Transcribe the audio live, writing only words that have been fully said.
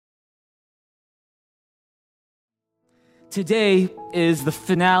Today is the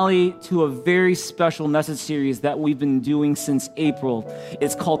finale to a very special message series that we've been doing since April.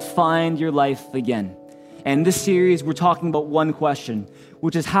 It's called Find Your Life Again. And in this series, we're talking about one question,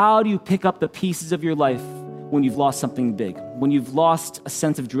 which is how do you pick up the pieces of your life when you've lost something big, when you've lost a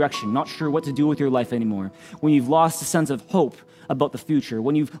sense of direction, not sure what to do with your life anymore, when you've lost a sense of hope about the future,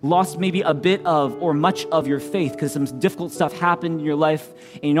 when you've lost maybe a bit of or much of your faith because some difficult stuff happened in your life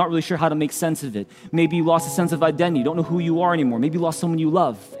and you're not really sure how to make sense of it. Maybe you lost a sense of identity, you don't know who you are anymore. Maybe you lost someone you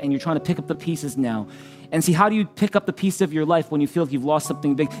love and you're trying to pick up the pieces now. And see, how do you pick up the piece of your life when you feel like you've lost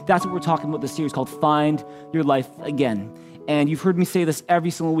something big? That's what we're talking about this series called Find Your Life Again. And you've heard me say this every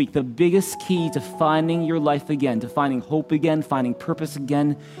single week. The biggest key to finding your life again, to finding hope again, finding purpose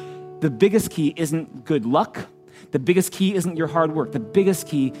again, the biggest key isn't good luck. The biggest key isn't your hard work. The biggest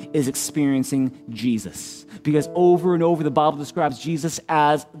key is experiencing Jesus. Because over and over, the Bible describes Jesus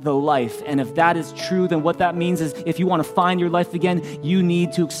as the life. And if that is true, then what that means is if you want to find your life again, you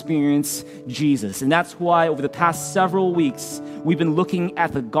need to experience Jesus. And that's why over the past several weeks, we've been looking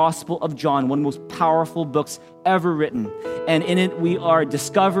at the Gospel of John, one of the most powerful books ever written. And in it, we are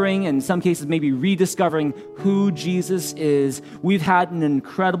discovering, and in some cases, maybe rediscovering who Jesus is. We've had an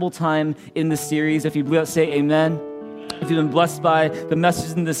incredible time in this series. If you say amen. If you've been blessed by the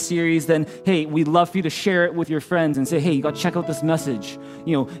messages in this series, then, hey, we'd love for you to share it with your friends and say, hey, you got to check out this message.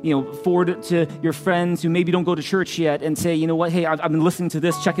 Forward it to your friends who maybe don't go to church yet and say, you know what, hey, I've been listening to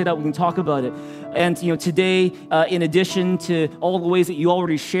this. Check it out. We can talk about it. And, today, in addition to all the ways that you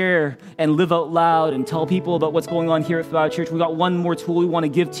already share and live out loud and tell people about what's going on here at Thrive Church, we got one more tool we want to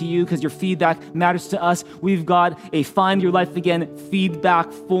give to you because your feedback matters to us. We've got a Find Your Life Again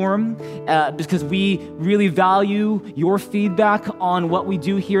feedback form because we really value your feedback on what we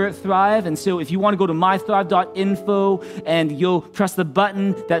do here at Thrive. And so if you want to go to mythrive.info and you'll press the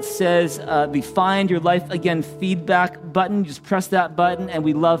button that says the Find Your Life Again feedback button, just press that button and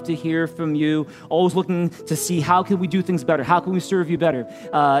we'd love to hear from you. Always looking to see how can we do things better? How can we serve you better?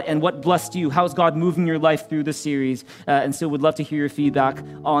 And what blessed you? How is God moving your life through this series? And so we'd love to hear your feedback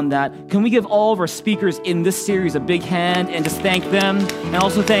on that. Can we give all of our speakers in this series a big hand and just thank them and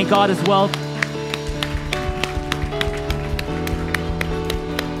also thank God as well?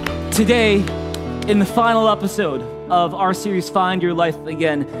 Today, in the final episode of our series, Find Your Life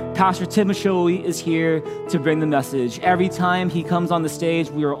Again, Pastor Tim Ashoey is here to bring the message. Every time he comes on the stage,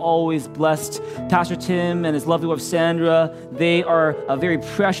 we are always blessed. Pastor Tim and his lovely wife, Sandra, they are a very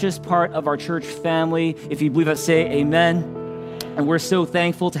precious part of our church family. If you believe that, say amen. And we're so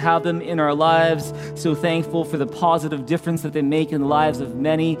thankful to have them in our lives, so thankful for the positive difference that they make in the lives of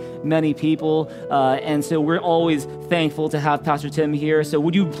many, many people. And so we're always thankful to have Pastor Tim here. So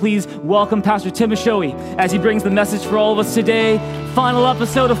would you please welcome Pastor Tim Ashoey as he brings the message for all of us today. Final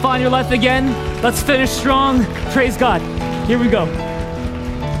episode of Find Your Life Again. Let's finish strong. Praise God. Here we go.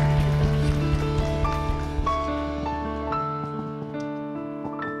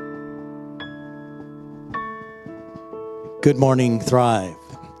 Good morning, Thrive.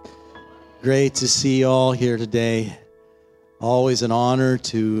 Great to see you all here today. Always an honor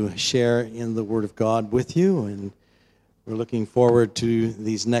to share in the Word of God with you, and we're looking forward to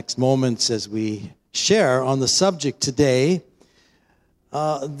these next moments as we share on the subject today.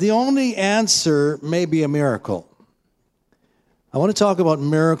 The only answer may be a miracle. I want to talk about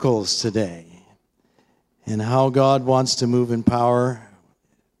miracles today and how God wants to move in power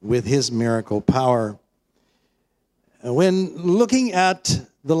with His miracle power. When looking at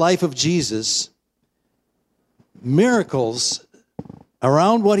the life of Jesus, miracles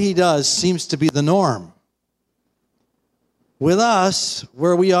around what He does seems to be the norm. With us,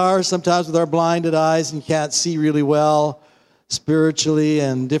 where we are sometimes with our blinded eyes and can't see really well spiritually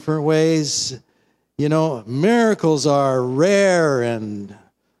and different ways, miracles are rare and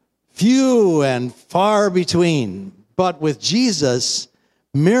few and far between. But with Jesus,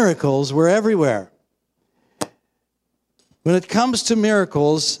 miracles were everywhere. When it comes to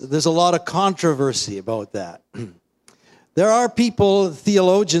miracles, there's a lot of controversy about that. There are people,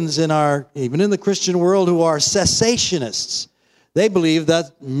 theologians even in the Christian world, who are cessationists. They believe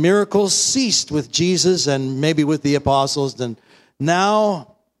that miracles ceased with Jesus and maybe with the apostles, and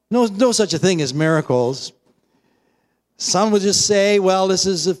now no such a thing as miracles. Some would just say, well, this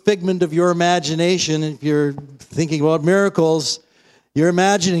is a figment of your imagination. If you're thinking about miracles, you're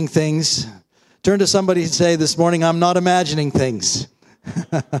imagining things. Turn to somebody and say this morning, I'm not imagining things.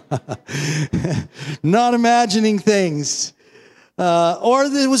 Not imagining things. Or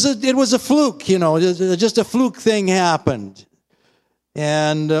it was a fluke, just a fluke thing happened.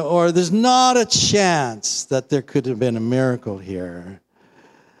 Or there's not a chance that there could have been a miracle here.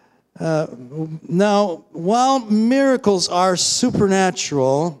 Now, while miracles are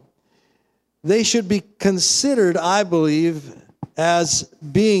supernatural, they should be considered, I believe, as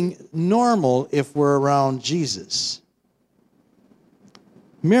being normal if we're around Jesus.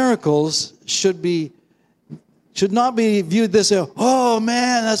 Miracles should not be viewed this way, oh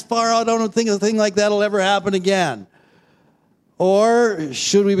man, that's far out, I don't think a thing like that will ever happen again. Or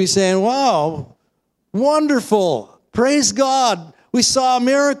should we be saying, wow, wonderful, praise God, we saw a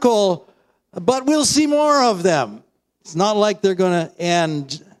miracle, but we'll see more of them. It's not like they're going to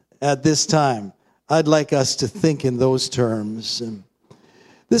end at this time. I'd like us to think in those terms.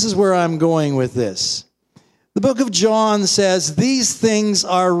 This is where I'm going with this. The book of John says, these things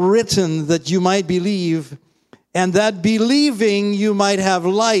are written that you might believe, and that believing you might have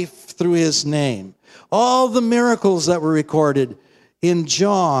life through his name. All the miracles that were recorded in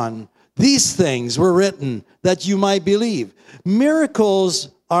John, these things were written that you might believe. Miracles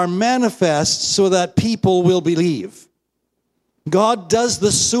are manifest so that people will believe. God does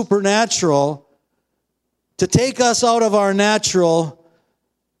the supernatural to take us out of our natural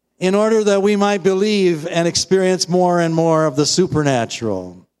in order that we might believe and experience more and more of the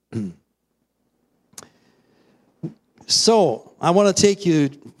supernatural. So, I want to take you,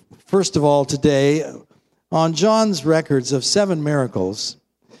 first of all, today on John's records of 7 miracles.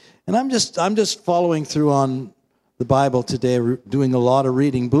 And I'm just following through on the Bible today, doing a lot of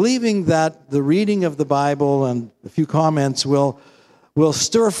reading, believing that the reading of the Bible and a few comments will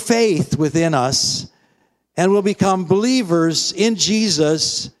stir faith within us, and we'll become believers in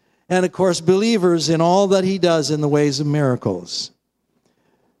Jesus, and of course believers in all that he does in the ways of miracles.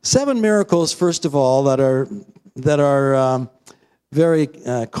 7 miracles, first of all, that are very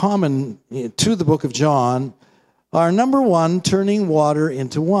common to the book of John are, number 1, turning water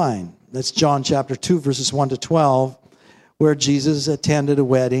into wine. That's John chapter 2, verses 1 to 12, where Jesus attended a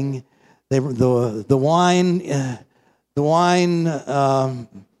wedding. The wine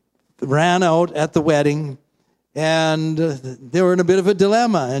ran out at the wedding, and they were in a bit of a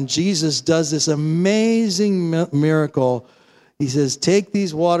dilemma. And Jesus does this amazing miracle. He says, take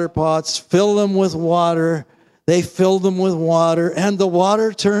these water pots, fill them with water. They filled them with water, and the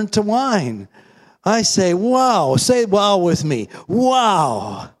water turned to wine. I say, wow. Say wow with me.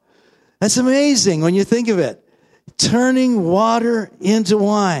 Wow. That's amazing when you think of it. Turning water into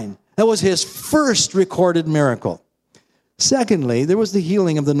wine. That was his first recorded miracle. Secondly, there was the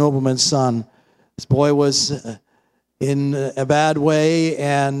healing of the nobleman's son. This boy was in a bad way,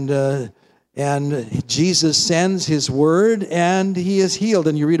 and Jesus sends his word, and he is healed.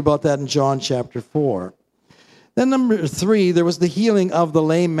 And you read about that in John chapter 4. Then number 3, there was the healing of the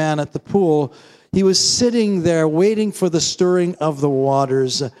lame man at the pool. He was sitting there waiting for the stirring of the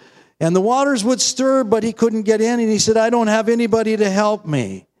waters. And the waters would stir, but he couldn't get in. And he said, I don't have anybody to help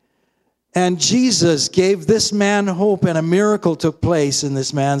me. And Jesus gave this man hope, and a miracle took place in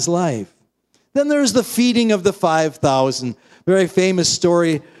this man's life. Then there's the feeding of the 5,000. Very famous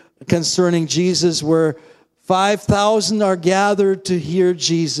story concerning Jesus, where 5,000 are gathered to hear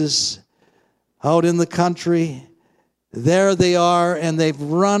Jesus out in the country. There they are, and they've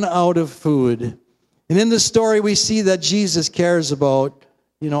run out of food. And in the story, we see that Jesus cares about,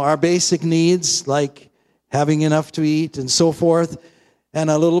 our basic needs, like having enough to eat and so forth. And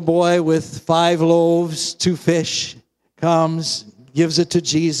a little boy with 5 loaves, 2 fish comes, gives it to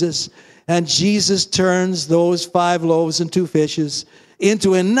Jesus. And Jesus turns those 5 loaves and 2 fishes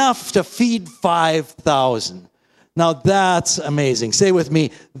into enough to feed 5,000. Now that's amazing. Say with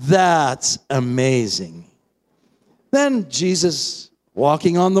me, that's amazing. Then Jesus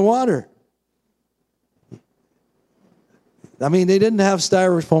walking on the water. I mean, they didn't have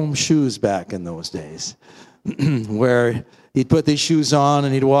styrofoam shoes back in those days where he'd put these shoes on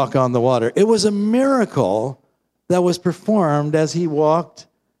and he'd walk on the water. It was a miracle that was performed as he walked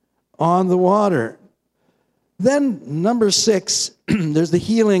on the water. Then, number 6, there's the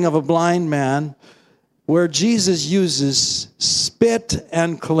healing of a blind man where Jesus uses spit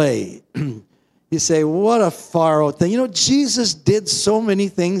and clay. You say, what a far out thing. Jesus did so many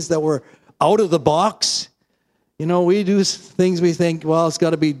things that were out of the box. We do things we think, well, it's got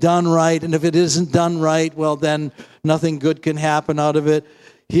to be done right. And if it isn't done right, well, then nothing good can happen out of it.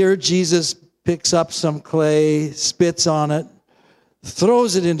 Here, Jesus picks up some clay, spits on it,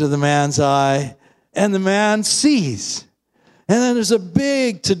 throws it into the man's eye, and the man sees. And then there's a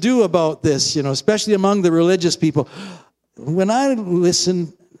big to-do about this, especially among the religious people. When I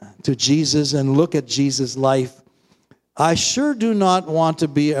listen to Jesus and look at Jesus' life, I sure do not want to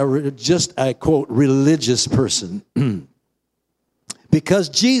be just a, quote, religious person. Because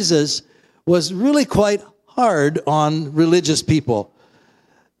Jesus was really quite hard on religious people.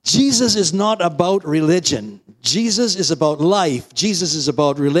 Jesus is not about religion. Jesus is about life. Jesus is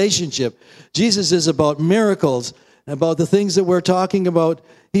about relationship. Jesus is about miracles, about the things that we're talking about.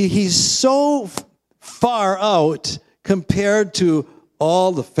 He's so far out compared to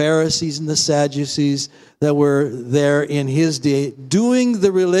all the Pharisees and the Sadducees that were there in his day doing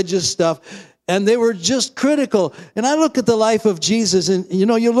the religious stuff, and they were just critical. And I look at the life of Jesus, and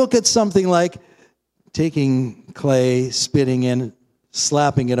you look at something like taking clay, spitting in,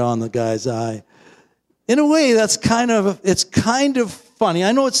 slapping it on the guy's eye. In a way, it's kind of funny.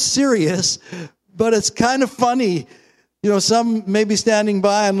 I know it's serious, but it's kind of funny. Some may be standing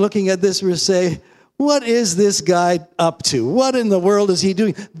by and looking at this will say, what is this guy up to? What in the world is he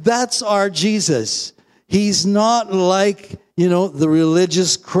doing? That's our Jesus. He's not like, the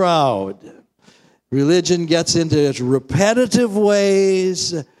religious crowd. Religion gets into its repetitive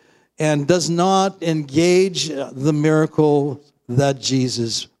ways and does not engage the miracle that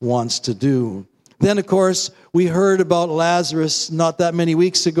Jesus wants to do. Then, of course, we heard about Lazarus not that many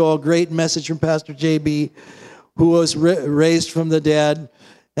weeks ago, a great message from Pastor JB, who was raised from the dead.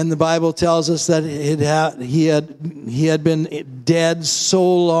 And the Bible tells us that he had been dead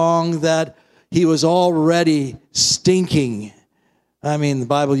so long that he was already stinking. I mean, the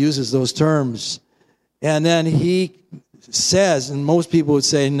Bible uses those terms. And then he says, and most people would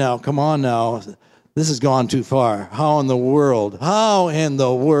say, no, come on now, this has gone too far. How in the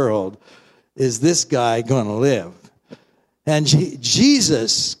world is this guy going to live? And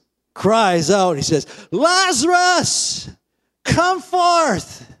Jesus cries out, he says, Lazarus, come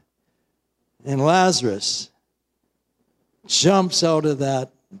forth. And Lazarus jumps out of that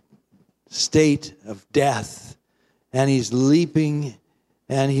state of death, and he's leaping,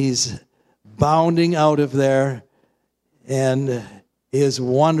 and he's bounding out of there, and is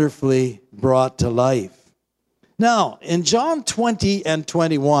wonderfully brought to life. Now, in John 20 and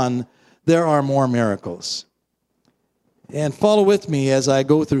 21, there are more miracles. And follow with me as I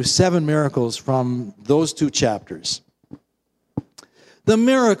go through 7 miracles from those 2 chapters. The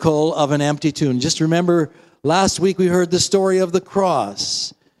miracle of an empty tomb. Just remember, last week we heard the story of the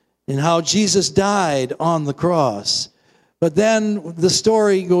cross and how Jesus died on the cross. But then the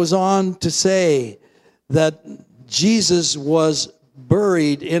story goes on to say that Jesus was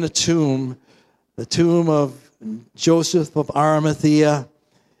buried in a tomb, the tomb of Joseph of Arimathea.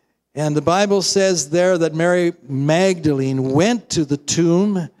 And the Bible says there that Mary Magdalene went to the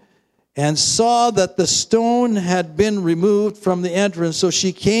tomb and saw that the stone had been removed from the entrance. So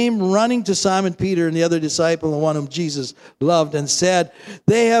she came running to Simon Peter and the other disciple, the one whom Jesus loved, and said,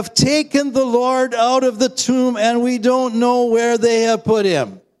 they have taken the Lord out of the tomb, and we don't know where they have put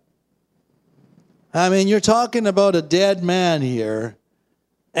him. I mean, you're talking about a dead man here,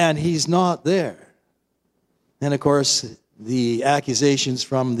 and he's not there. And of course, the accusations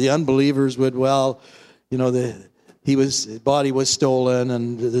from the unbelievers would, his body was stolen,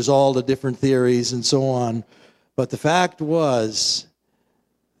 and there's all the different theories and so on. But the fact was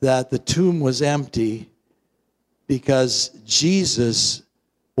that the tomb was empty because Jesus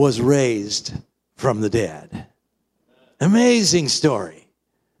was raised from the dead. Amazing story.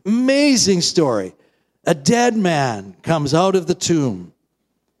 Amazing story. A dead man comes out of the tomb.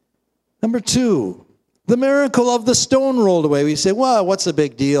 Number 2, the miracle of the stone rolled away. We say, well, what's the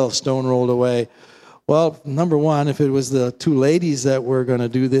big deal, stone rolled away? Well, number 1, if it was the 2 ladies that were going to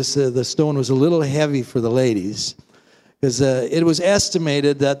do this, the stone was a little heavy for the ladies, because it was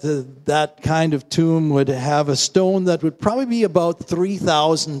estimated that that kind of tomb would have a stone that would probably be about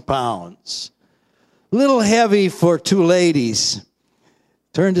 3,000 pounds. A little heavy for 2 ladies.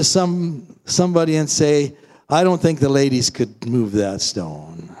 Turn to somebody and say, I don't think the ladies could move that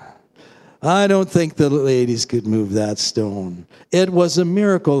stone. I don't think the ladies could move that stone. It was a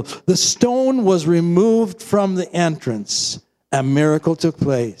miracle. The stone was removed from the entrance. A miracle took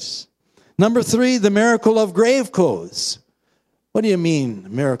place. Number 3, the miracle of grave clothes. What do you mean,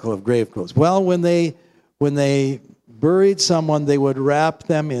 miracle of grave clothes? Well, when they buried someone, they would wrap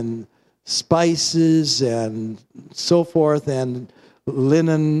them in spices and so forth, and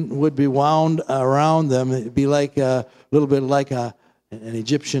linen would be wound around them. It'd be like a little bit like an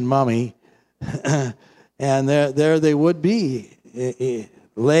Egyptian mummy. And there they would be,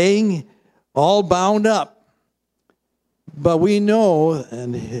 laying all bound up. But we know,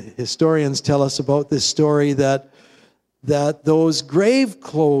 and historians tell us about this story, that those grave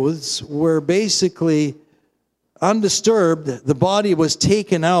clothes were basically undisturbed. The body was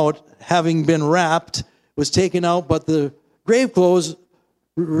taken out, having been wrapped, was taken out, but the grave clothes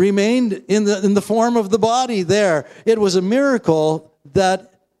remained in the form of the body there. It was a miracle that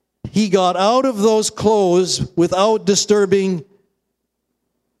he got out of those clothes without disturbing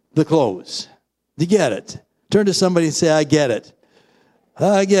the clothes. Do you get it? Turn to somebody and say, I get it.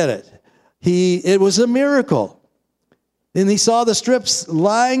 I get it. It was a miracle. And he saw the strips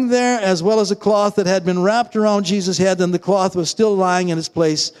lying there, as well as a cloth that had been wrapped around Jesus' head, and the cloth was still lying in its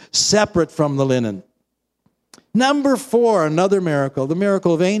place, separate from the linen. Number 4, another miracle, the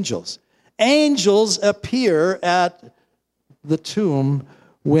miracle of angels. Angels appear at the tomb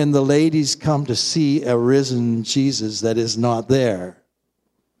when the ladies come to see a risen Jesus that is not there.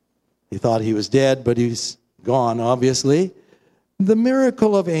 He thought he was dead, but he's gone, obviously. The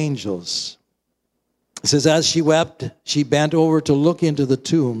miracle of angels. It says, as she wept, she bent over to look into the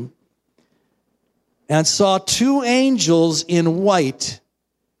tomb and saw 2 angels in white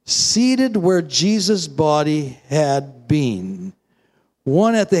seated where Jesus' body had been,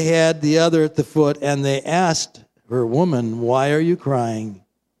 one at the head, the other at the foot, and they asked her, woman, why are you crying?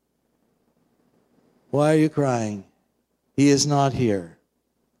 Why are you crying? He is not here.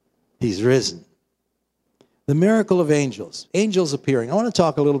 He's risen. The miracle of angels. Angels appearing. I want to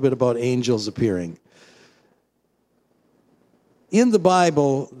talk a little bit about angels appearing. In the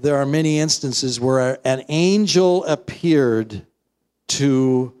Bible, there are many instances where an angel appeared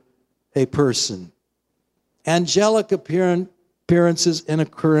to a person. Angelic appearances and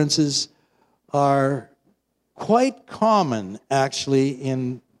occurrences are quite common, actually,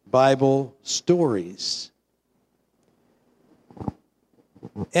 in Bible stories.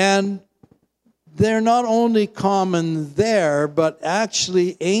 And they're not only common there, but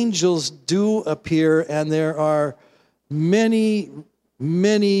actually angels do appear, and there are many,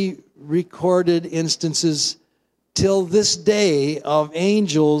 many recorded instances till this day of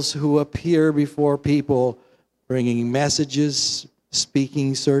angels who appear before people, bringing messages,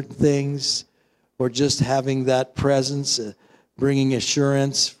 speaking certain things, or just having that presence, bringing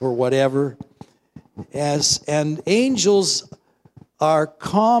assurance for whatever. And angels are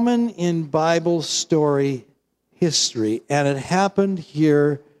common in Bible story history, and it happened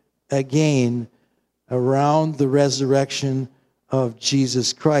here again around the resurrection of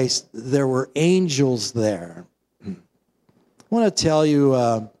Jesus Christ. There were angels there. I want to tell you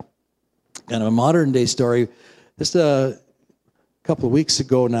kind of a modern day story. Just a couple of weeks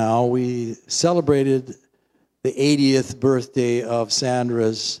ago now, we celebrated the 80th birthday of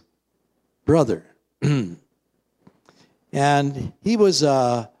Sandra's brother. And he was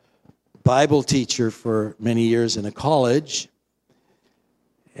a Bible teacher for many years in a college.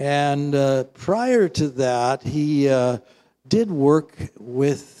 And prior to that, he did work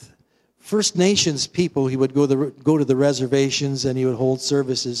with First Nations people. He would go to the reservations and he would hold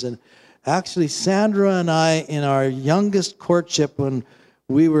services. And actually, Sandra and I, in our youngest courtship, when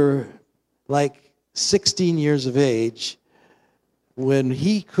we were like 16 years of age, when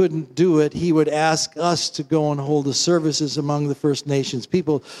he couldn't do it, he would ask us to go and hold the services among the First Nations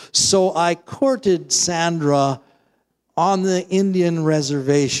people. So I courted Sandra on the Indian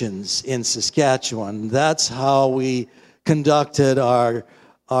reservations in Saskatchewan. That's how we conducted our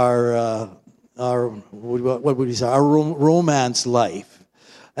what would you say, our romance life.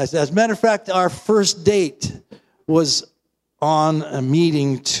 As a matter of fact, our first date was on a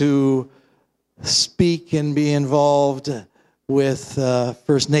meeting to speak and be involved with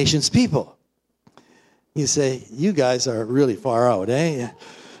First Nations people. You say, you guys are really far out, eh?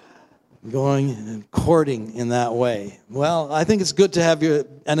 Going and courting in that way. Well, I think it's good to have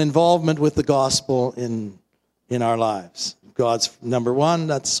an involvement with the gospel in our lives. God's number one,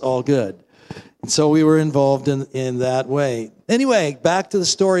 that's all good. And so we were involved in that way. Anyway, back to the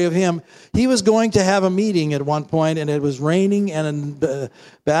story of him. He was going to have a meeting at one point, and it was raining, and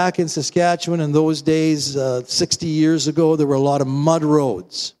back in Saskatchewan in those days, 60 years ago, there were a lot of mud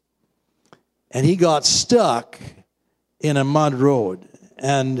roads. And he got stuck in a mud road.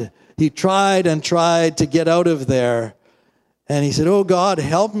 And he tried and tried to get out of there. And he said, oh, God,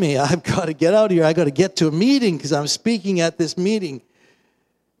 help me. I've got to get out of here. I've got to get to a meeting because I'm speaking at this meeting.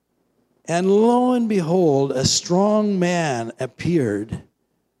 And lo and behold, a strong man appeared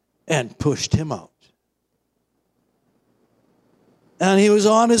and pushed him out. And he was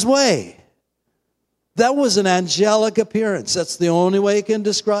on his way. That was an angelic appearance. That's the only way you can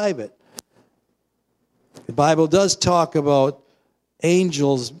describe it. The Bible does talk about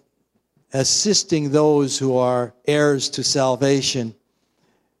angels assisting those who are heirs to salvation.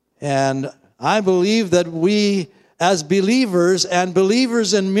 And I believe that we, as believers and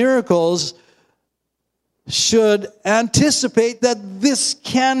believers in miracles, should anticipate that this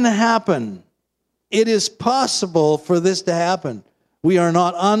can happen. It is possible for this to happen. We are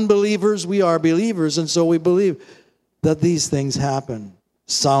not unbelievers, we are believers, and so we believe that these things happen.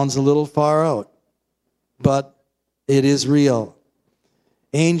 Sounds a little far out, but it is real.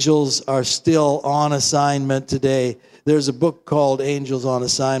 Angels are still on assignment today. There's a book called Angels on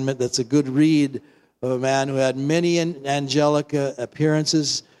Assignment that's a good read of a man who had many angelic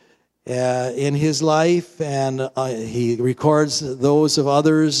appearances in his life, and he records those of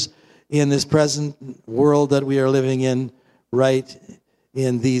others in this present world that we are living in right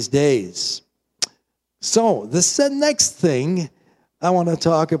in these days. So, the next thing I want to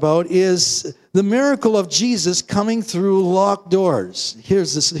talk about is the miracle of Jesus coming through locked doors.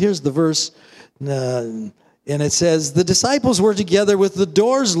 Here's the verse, and it says, the disciples were together with the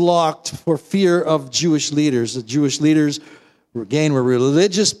doors locked for fear of Jewish leaders. The Jewish leaders, again, were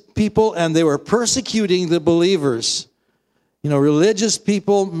religious people, and they were persecuting the believers. You know, religious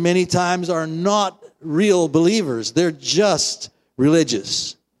people many times are not real believers. They're just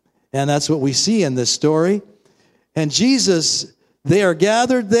religious. And that's what we see in this story. And Jesus, they are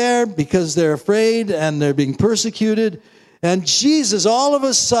gathered there because they're afraid and they're being persecuted. And Jesus, all of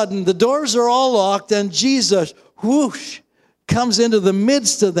a sudden, the doors are all locked, and Jesus, whoosh, comes into the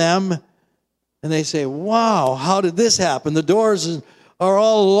midst of them. And they say, wow, how did this happen? The doors are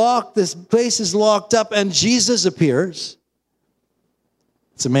all locked. This place is locked up, and Jesus appears.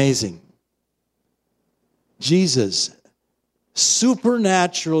 It's amazing. Jesus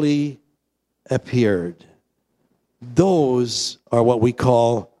supernaturally appeared. Those are what we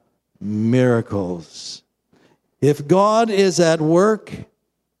call miracles. If God is at work,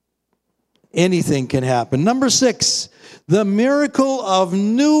 anything can happen. Number 6, the miracle of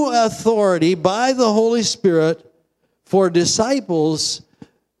new authority by the Holy Spirit for disciples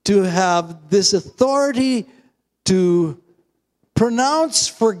to have this authority to pronounce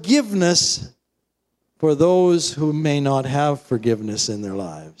forgiveness for those who may not have forgiveness in their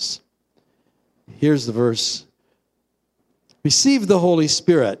lives. Here's the verse. Receive the Holy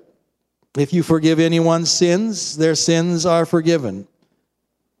Spirit. If you forgive anyone's sins, their sins are forgiven.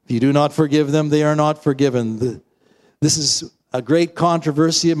 If you do not forgive them, they are not forgiven. This is a great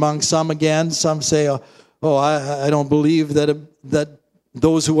controversy among some again. Some say, I don't believe that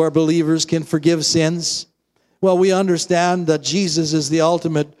those who are believers can forgive sins. Well, we understand that Jesus is the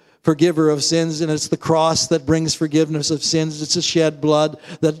ultimate forgiver of sins, and it's the cross that brings forgiveness of sins. It's the shed blood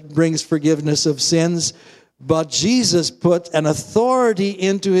that brings forgiveness of sins. But Jesus put an authority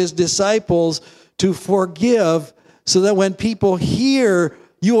into his disciples to forgive, so that when people hear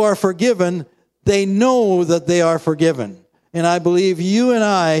you are forgiven, they know that they are forgiven. And I believe you and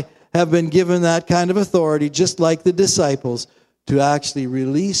I have been given that kind of authority, just like the disciples, to actually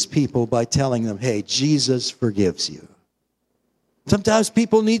release people by telling them, hey, Jesus forgives you. Sometimes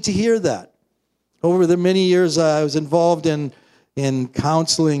people need to hear that. Over the many years I was involved in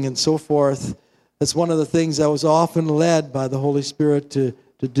counseling and so forth, that's one of the things I was often led by the Holy Spirit to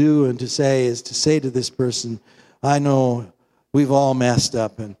do and to say, is to say to this person, I know we've all messed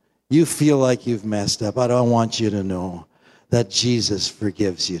up, and you feel like you've messed up. I don't want you to know that Jesus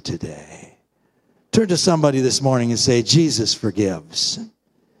forgives you today. Turn to somebody this morning and say, Jesus forgives.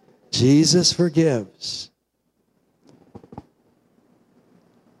 Jesus forgives.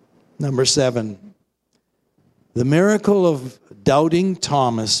 Number 7, the miracle of doubting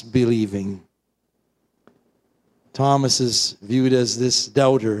Thomas believing. Thomas is viewed as this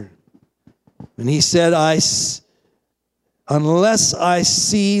doubter. And he said, unless I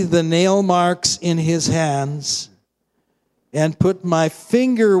see the nail marks in his hands and put my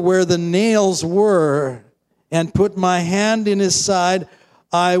finger where the nails were and put my hand in his side,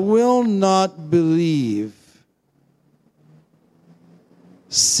 I will not believe.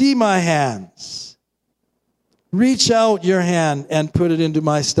 See my hands. Reach out your hand and put it into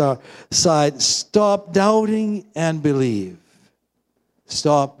my side. Stop doubting and believe.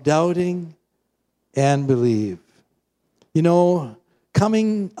 Stop doubting and believe. You know,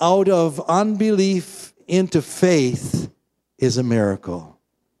 coming out of unbelief into faith is a miracle.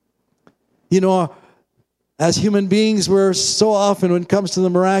 You know, as human beings, we're so often, when it comes to the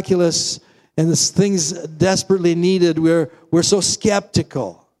miraculous and the things desperately needed, we're so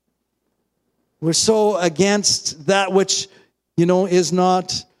skeptical. We're so against that which, is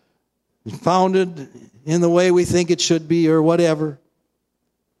not founded in the way we think it should be or whatever.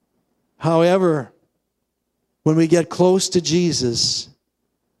 However, when we get close to Jesus,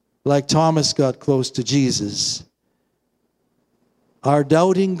 like Thomas got close to Jesus, our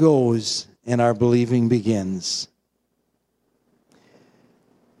doubting goes and our believing begins.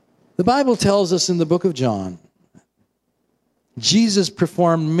 The Bible tells us in the book of John, Jesus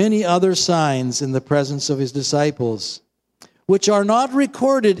performed many other signs in the presence of his disciples, which are not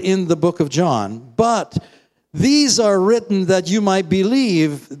recorded in the book of John, but these are written that you might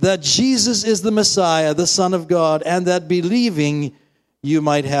believe that Jesus is the Messiah, the Son of God, and that believing you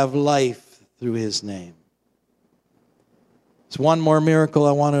might have life through his name. There's one more miracle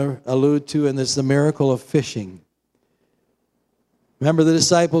I want to allude to, and it's the miracle of fishing. Remember, the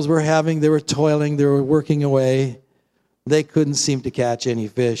disciples they were toiling, they were working away. They couldn't seem to catch any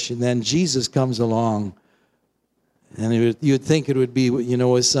fish. And then Jesus comes along. And you'd think it would be,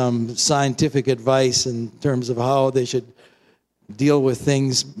 with some scientific advice in terms of how they should deal with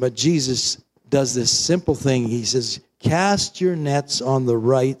things. But Jesus does this simple thing. He says, cast your nets on the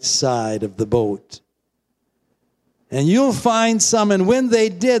right side of the boat, and you'll find some. And when they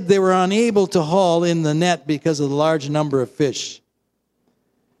did, they were unable to haul in the net because of the large number of fish.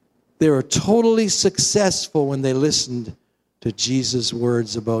 They were totally successful when they listened to Jesus'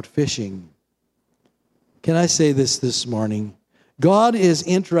 words about fishing. Can I say this morning? God is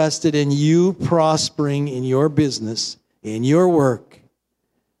interested in you prospering in your business, in your work.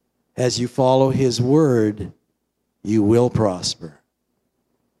 As you follow his word, you will prosper.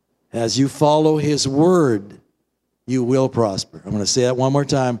 As you follow his word, you will prosper. I'm going to say that one more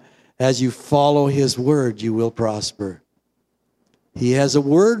time. As you follow his word, you will prosper. He has a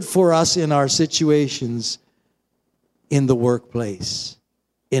word for us in our situations, in the workplace,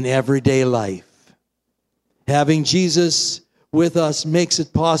 in everyday life. Having Jesus with us makes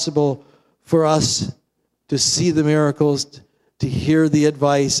it possible for us to see the miracles, to hear the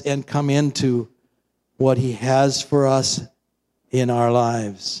advice, and come into what he has for us in our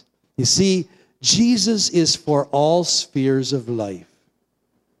lives. You see, Jesus is for all spheres of life,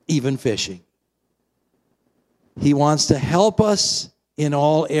 even fishing. He wants to help us in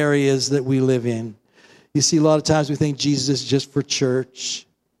all areas that we live in. You see, a lot of times we think Jesus is just for church,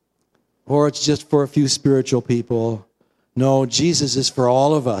 or it's just for a few spiritual people. No, Jesus is for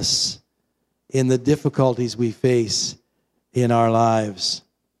all of us in the difficulties we face in our lives.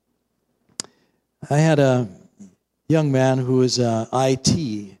 I had a young man who was an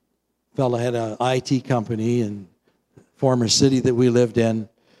IT fellow, had an IT company in the former city that we lived in.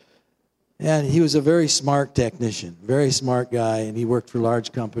 And he was a very smart technician, very smart guy, and he worked for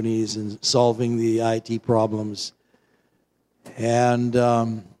large companies and solving the IT problems. And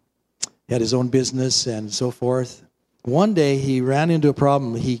he had his own business and so forth. One day he ran into a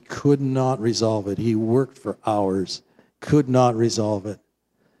problem. He could not resolve it. He worked for hours, could not resolve it.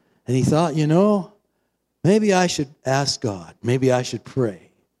 And he thought, maybe I should ask God. Maybe I should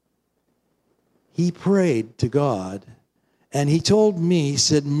pray. He prayed to God, and he told me, he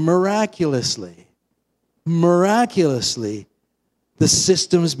said, miraculously, the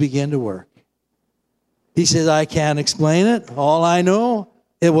systems began to work. He said, I can't explain it. All I know,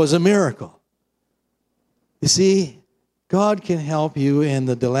 it was a miracle. You see, God can help you in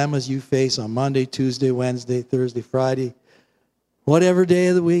the dilemmas you face on Monday, Tuesday, Wednesday, Thursday, Friday, whatever day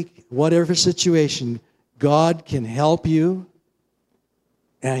of the week, whatever situation. God can help you,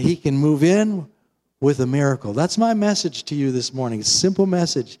 and he can move in with a miracle. That's my message to you this morning. It's a simple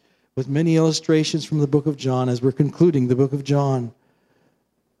message with many illustrations from the book of John as we're concluding the book of John.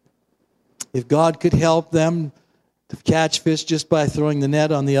 If God could help them to catch fish just by throwing the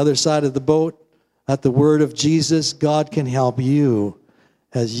net on the other side of the boat at the word of Jesus, God can help you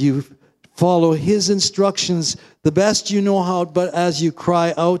as you follow his instructions the best you know how, but as you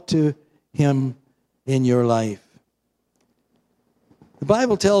cry out to him in your life. The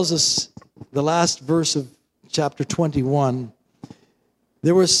Bible tells us, the last verse of chapter 21,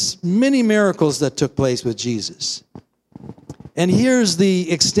 there were many miracles that took place with Jesus. And here's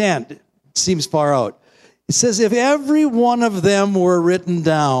the extent. It seems far out. It says, if every one of them were written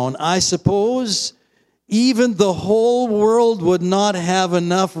down, I suppose even the whole world would not have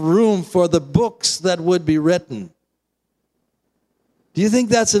enough room for the books that would be written. Do you think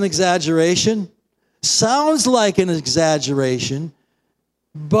that's an exaggeration? Sounds like an exaggeration,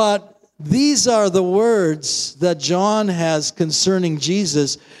 but these are the words that John has concerning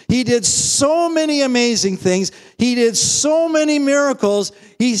Jesus. He did so many amazing things. He did so many miracles.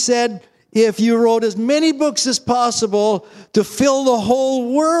 He said, if you wrote as many books as possible to fill the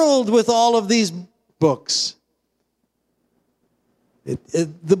whole world with all of these books,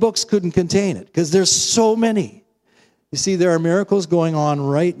 the books couldn't contain it because there's so many. You see, there are miracles going on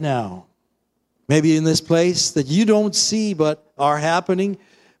right now. Maybe in this place that you don't see but are happening.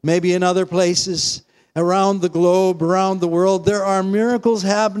 Maybe in other places around the globe, around the world. There are miracles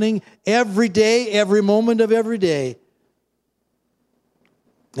happening every day, every moment of every day.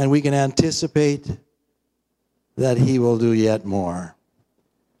 And we can anticipate that he will do yet more.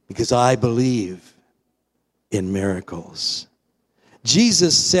 Because I believe in miracles.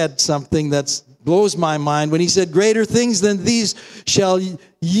 Jesus said something that blows my mind when he said, greater things than these shall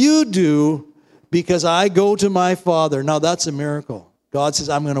you do because I go to my Father. Now that's a miracle. God says,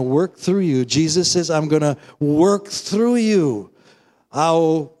 I'm going to work through you. Jesus says, I'm going to work through you.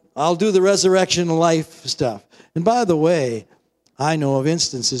 I'll do the resurrection life stuff. And by the way, I know of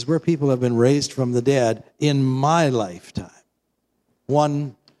instances where people have been raised from the dead in my lifetime.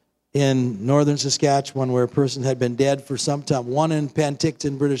 One in northern Saskatchewan where a person had been dead for some time. One in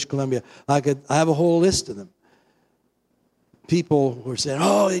Penticton, British Columbia. I have a whole list of them. People were saying,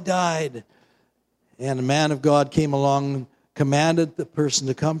 oh, he died. And a man of God came along, commanded the person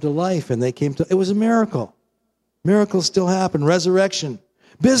to come to life, and they came to, it was a miracle. Miracles still happen. Resurrection.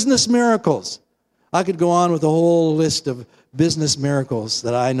 Business miracles. I could go on with a whole list of business miracles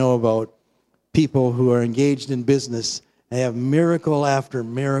that I know about. People who are engaged in business, they have miracle after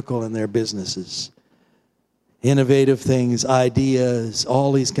miracle in their businesses. Innovative things, ideas,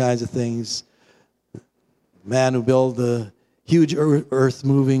 all these kinds of things. Man who built the huge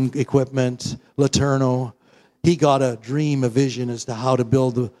earth-moving equipment, Laterno, he got a dream, a vision as to how to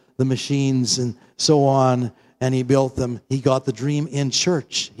build the machines and so on, and he built them. He got the dream in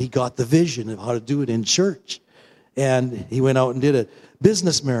church. He got the vision of how to do it in church, and he went out and did it.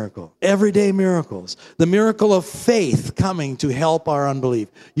 Business miracle, everyday miracles, the miracle of faith coming to help our unbelief.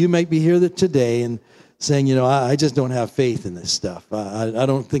 You might be here today and saying, I just don't have faith in this stuff. I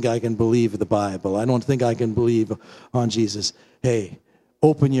don't think I can believe the Bible. I don't think I can believe on Jesus. Hey,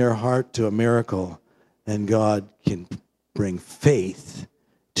 open your heart to a miracle, and God can bring faith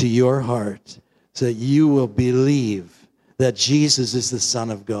to your heart so that you will believe that Jesus is the Son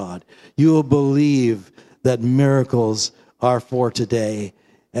of God. You will believe that miracles are for today.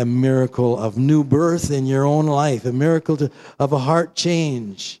 A miracle of new birth in your own life, a miracle of a heart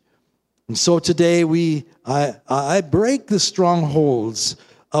change. And so today I break the strongholds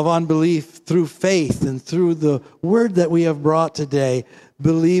of unbelief through faith and through the word that we have brought today,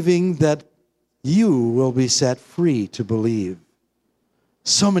 believing that you will be set free to believe.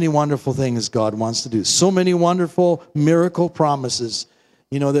 So many wonderful things God wants to do. So many wonderful miracle promises.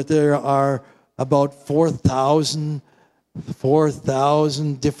 You know that there are about 4,000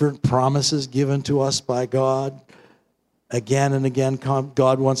 different promises given to us by God. Again and again,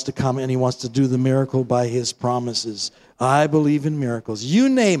 God wants to come and he wants to do the miracle by his promises. I believe in miracles. You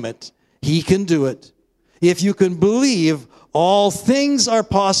name it, he can do it. If you can believe, all things are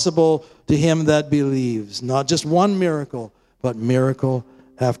possible to him that believes. Not just one miracle, but miracle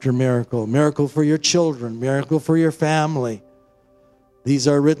after miracle. Miracle for your children, miracle for your family. These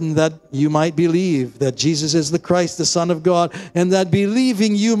are written that you might believe that Jesus is the Christ, the Son of God, and that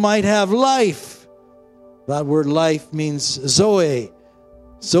believing you might have life. That word life means Zoe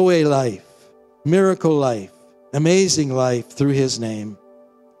life, miracle life, amazing life through his name.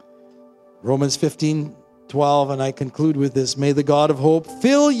 Romans 15:12, and I conclude with this. May the God of hope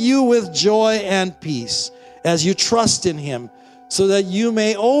fill you with joy and peace as you trust in him, so that you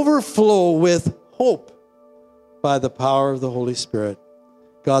may overflow with hope by the power of the Holy Spirit.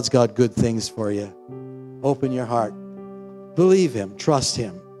 God's got good things for you. Open your heart. Believe him. Trust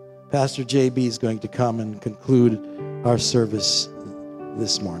him. Pastor JB is going to come and conclude our service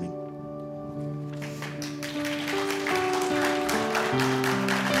this morning.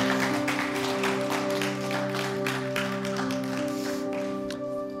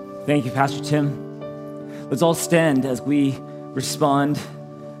 Thank you, Pastor Tim. Let's all stand as we respond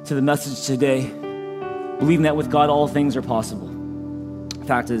to the message today, believing that with God all things are possible. The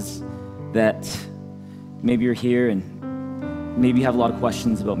fact is that maybe you're here and maybe you have a lot of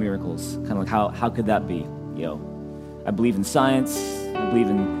questions about miracles. Kind of like, how could that be? I believe in science. I believe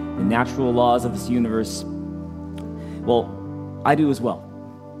in the natural laws of this universe. Well, I do as well.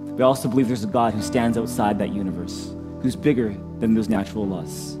 But I also believe there's a God who stands outside that universe, who's bigger than those natural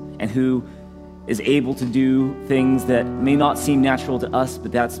laws, and who is able to do things that may not seem natural to us,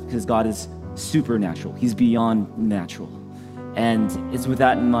 but that's because God is supernatural. He's beyond natural. And it's with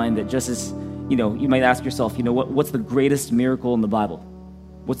that in mind that just as, you might ask yourself, what's the greatest miracle in the Bible?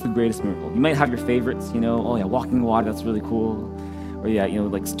 What's the greatest miracle? You might have your favorites, walking in water, that's really cool. Or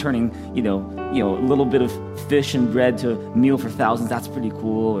like turning, a little bit of fish and bread to a meal for thousands, that's pretty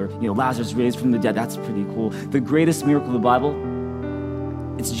cool. Or, Lazarus raised from the dead, that's pretty cool. The greatest miracle of the Bible,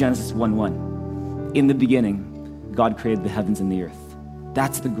 it's Genesis 1:1. In the beginning, God created the heavens and the earth.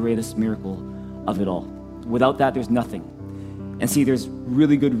 That's the greatest miracle of it all. Without that, there's nothing. And see, there's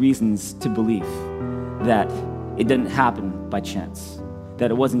really good reasons to believe that it didn't happen by chance,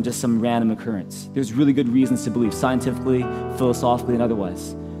 that it wasn't just some random occurrence. There's really good reasons to believe, scientifically, philosophically, and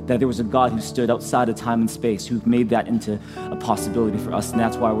otherwise, that there was a God who stood outside of time and space, who made that into a possibility for us, and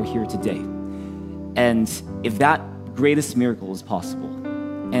that's why we're here today. And if that greatest miracle is possible,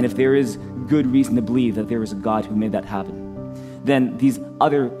 and if there is good reason to believe that there is a God who made that happen, then these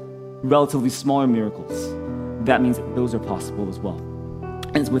other relatively smaller miracles, that means that those are possible as well.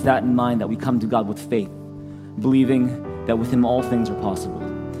 And it's with that in mind that we come to God with faith, believing that with him all things are possible.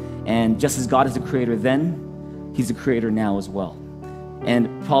 And just as God is a creator then, he's a creator now as well.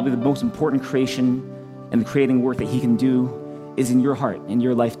 And probably the most important creation and the creating work that he can do is in your heart, in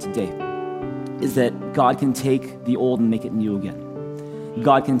your life today, is that God can take the old and make it new again.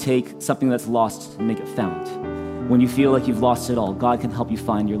 God can take something that's lost and make it found. When you feel like you've lost it all, God can help you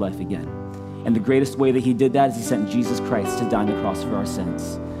find your life again. And the greatest way that he did that is he sent Jesus Christ to die on the cross for our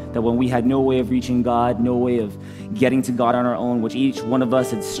sins. That when we had no way of reaching God, no way of getting to God on our own, which each one of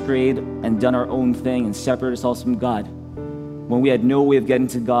us had strayed and done our own thing and separated ourselves from God, when we had no way of getting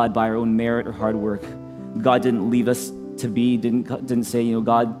to God by our own merit or hard work, God didn't leave us to be, didn't say,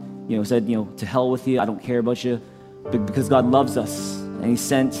 God, said, to hell with you, I don't care about you. But because God loves us, and he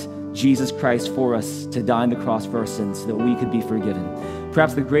sent Jesus Christ for us to die on the cross for our sins so that we could be forgiven.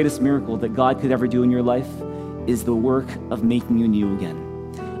 Perhaps the greatest miracle that God could ever do in your life is the work of making you new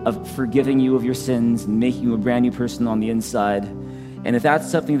again, of forgiving you of your sins and making you a brand new person on the inside. And if that's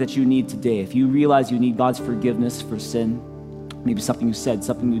something that you need today, if you realize you need God's forgiveness for sin, maybe something you said,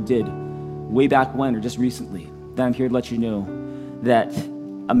 something you did way back when or just recently, then I'm here to let you know that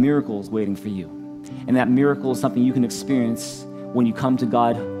a miracle is waiting for you. And that miracle is something you can experience when you come to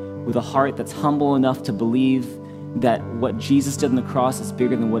God with a heart that's humble enough to believe that what Jesus did on the cross is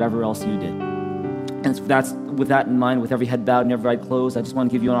bigger than whatever else you did. And so that's with that in mind, with every head bowed and every eye closed, I just want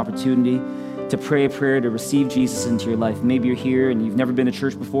to give you an opportunity to pray a prayer to receive Jesus into your life. Maybe you're here and you've never been to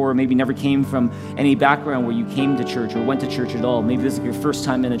church before, or maybe never came from any background where you came to church or went to church at all. Maybe this is your first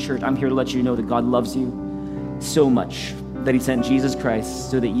time in a church. I'm here to let you know that God loves you so much that he sent Jesus Christ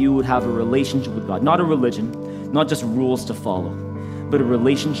so that you would have a relationship with God, not a religion, not just rules to follow, but a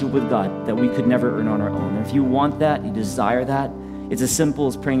relationship with God that we could never earn on our own. And if you want that, you desire that, it's as simple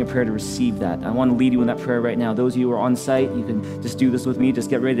as praying a prayer to receive that. I want to lead you in that prayer right now. Those of you who are on site, you can just do this with me. Just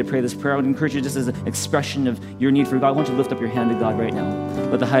get ready to pray this prayer. I would encourage you just as an expression of your need for God. I want you to lift up your hand to God right now.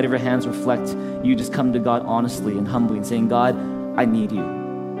 Let the height of your hands reflect you just come to God honestly and humbly and saying, God, I need you.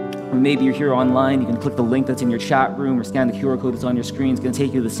 Or maybe you're here online, you can click the link that's in your chat room or scan the QR code that's on your screen. It's going to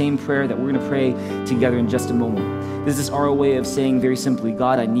take you to the same prayer that we're going to pray together in just a moment. This is our way of saying very simply,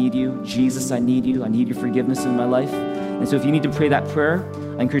 God, I need you. Jesus, I need you. I need your forgiveness in my life. And so if you need to pray that prayer,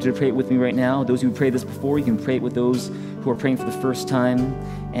 I encourage you to pray it with me right now. Those who prayed this before, you can pray it with those who are praying for the first time.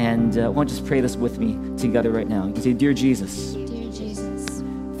 And I want to just pray this with me together right now. You can say, Dear Jesus,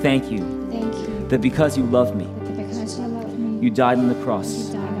 thank you that because you love me, you died on the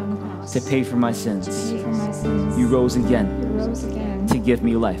cross to pay for my sins. You rose again to give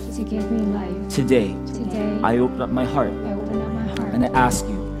me life. Today, I open up my heart and I ask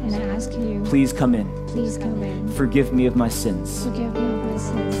you, please come in. Forgive me of my sins.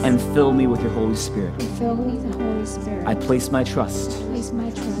 And fill me with your Holy Spirit. I place my trust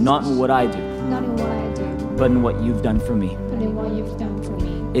not in what I do, but in what you've done for me.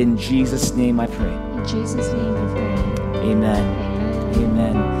 In Jesus' name I pray. Amen.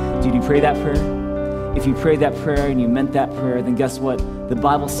 Amen. Did you pray that prayer? If you prayed that prayer and you meant that prayer, then guess what? The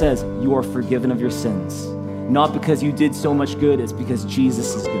Bible says you are forgiven of your sins. Not because you did so much good, it's because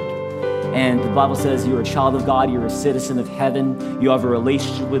Jesus is good. And the Bible says you're a child of God, you're a citizen of heaven, you have a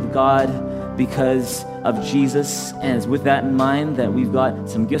relationship with God because of Jesus. And it's with that in mind that we've got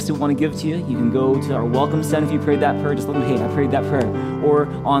some gifts we want to give to you. You can go to our welcome center if you prayed that prayer. Just let them, hey, I prayed that prayer. Or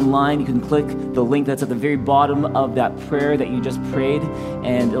online, you can click the link that's at the very bottom of that prayer that you just prayed,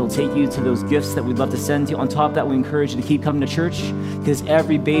 and it'll take you to those gifts that we'd love to send to you. On top of that, we encourage you to keep coming to church because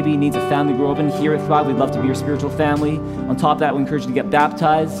every baby needs a family to grow up in. Here at Thrive, we'd love to be your spiritual family. On top of that, we encourage you to get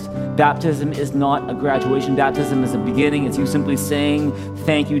baptized. Baptism is not a graduation. Baptism is a beginning. It's you simply saying,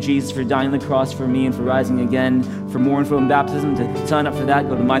 thank you, Jesus, for dying on the cross for me and for rising again. For more info on baptism, to sign up for that,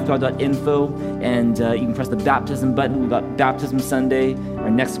 go to mythrive.info and you can press the baptism button. We've got Baptism Sunday, our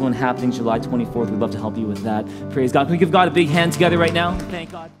next one happening July 24th. We'd love to help you with that. Praise God. Can we give God a big hand together right now?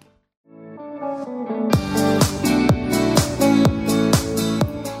 Thank God.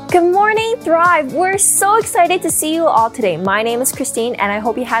 Good morning, Thrive. We're so excited to see you all today. My name is Christine, and I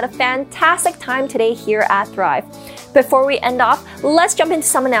hope you had a fantastic time today here at Thrive. Before we end off, let's jump into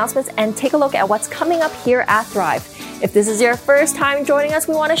some announcements and take a look at what's coming up here at Thrive. If this is your first time joining us,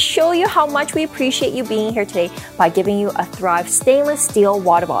 we want to show you how much we appreciate you being here today by giving you a Thrive stainless steel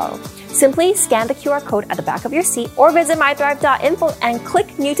water bottle. Simply scan the QR code at the back of your seat or visit mythrive.info and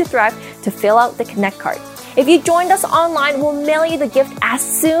click New to Thrive to fill out the Connect card. If you joined us online, we'll mail you the gift as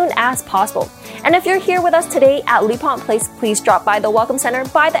soon as possible. And if you're here with us today at LePont Place, please drop by the Welcome Center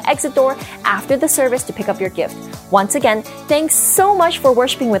by the exit door after the service to pick up your gift. Once again, thanks so much for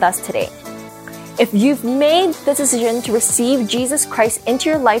worshiping with us today. If you've made the decision to receive Jesus Christ into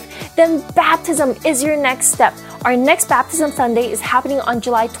your life, then baptism is your next step. Our next Baptism Sunday is happening on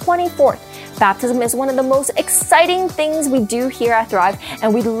July 24th. Baptism is one of the most exciting things we do here at Thrive,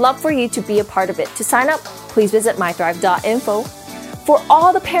 and we'd love for you to be a part of it. To sign up, please visit mythrive.info. For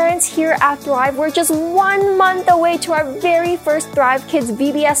all the parents here at Thrive, we're just 1 month away to our very first Thrive Kids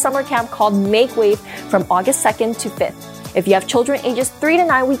VBS summer camp called Make Wave from August 2nd to 5th. If you have children ages 3 to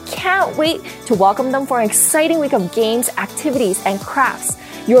 9, we can't wait to welcome them for an exciting week of games, activities, and crafts.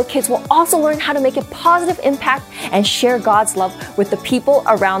 Your kids will also learn how to make a positive impact and share God's love with the people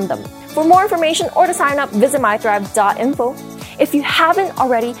around them. For more information or to sign up, visit mythrive.info. If you haven't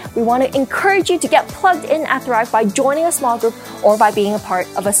already, we want to encourage you to get plugged in at Thrive by joining a small group or by being a part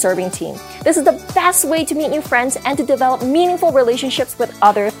of a serving team. This is the best way to meet new friends and to develop meaningful relationships with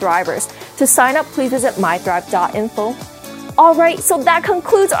other Thrivers. To sign up, please visit mythrive.info. Alright, so that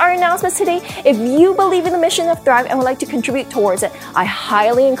concludes our announcements today. If you believe in the mission of Thrive and would like to contribute towards it, I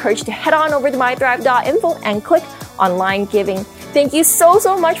highly encourage you to head on over to mythrive.info and click Online Giving. Thank you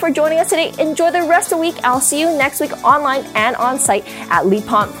so much for joining us today. Enjoy the rest of the week. I'll see you next week online and on site at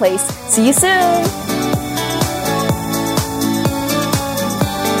LePont Place. See you soon!